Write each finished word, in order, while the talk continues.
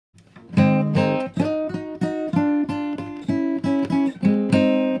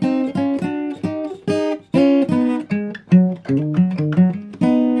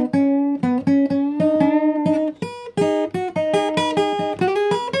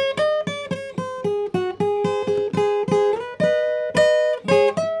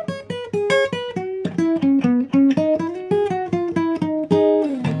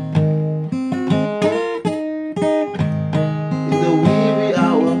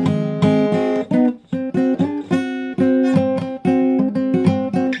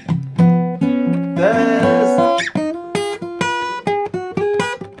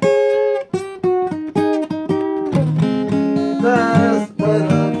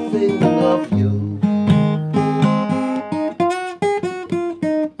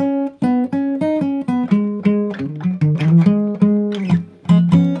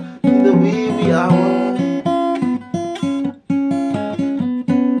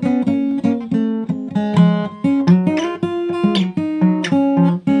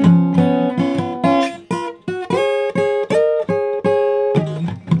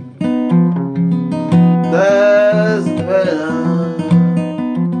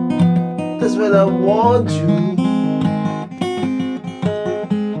that I want you.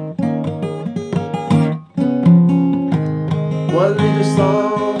 One little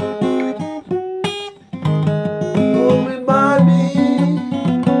song will remind me,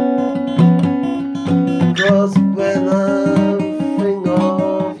 'cause when I think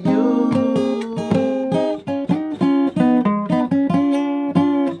of you,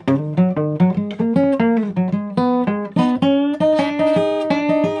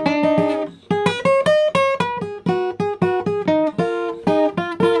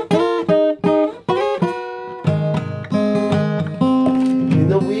 in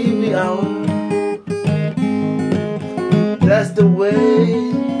the wee hour, that's the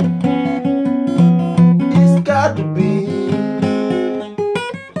way it's got to be.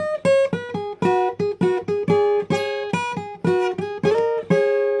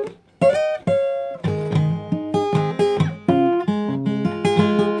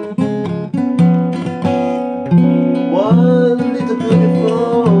 One little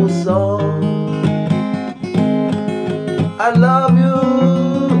beautiful song, I love you,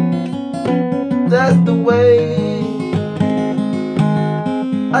 that's the way.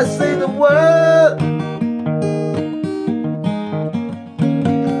 I say the word,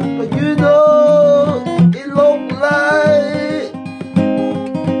 but you know it look like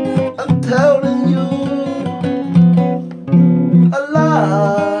I'm telling you a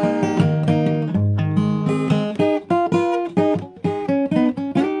lie.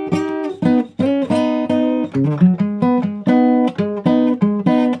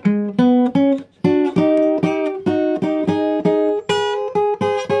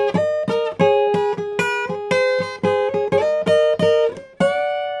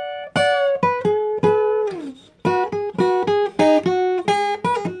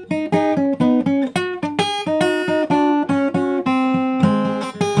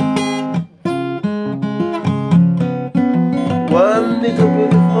 One little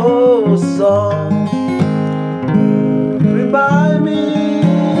beautiful song remind me,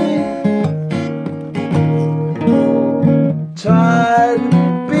 try to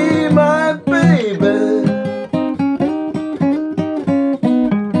be my baby.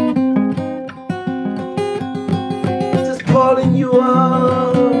 Just calling you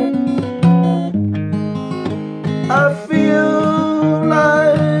up, I feel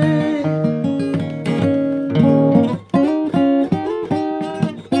like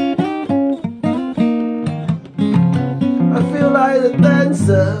a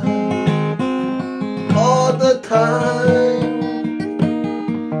dancer all the time.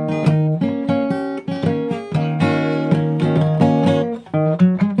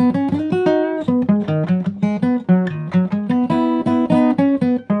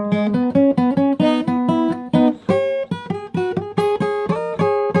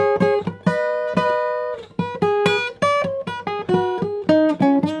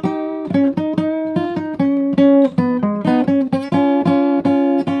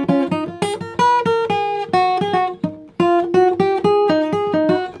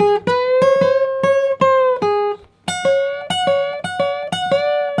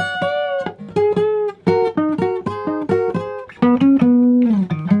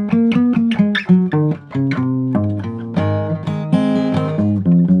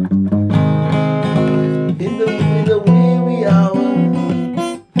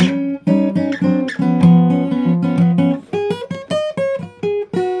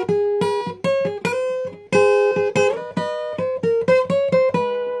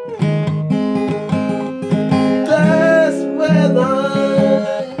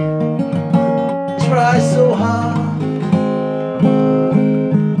 Try so hard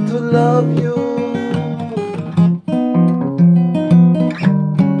to love you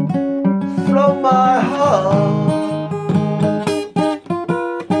from my heart.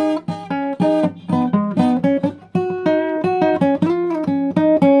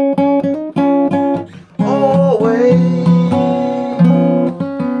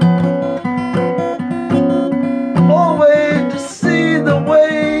 Always to see the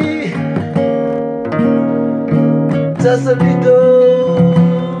way, just a little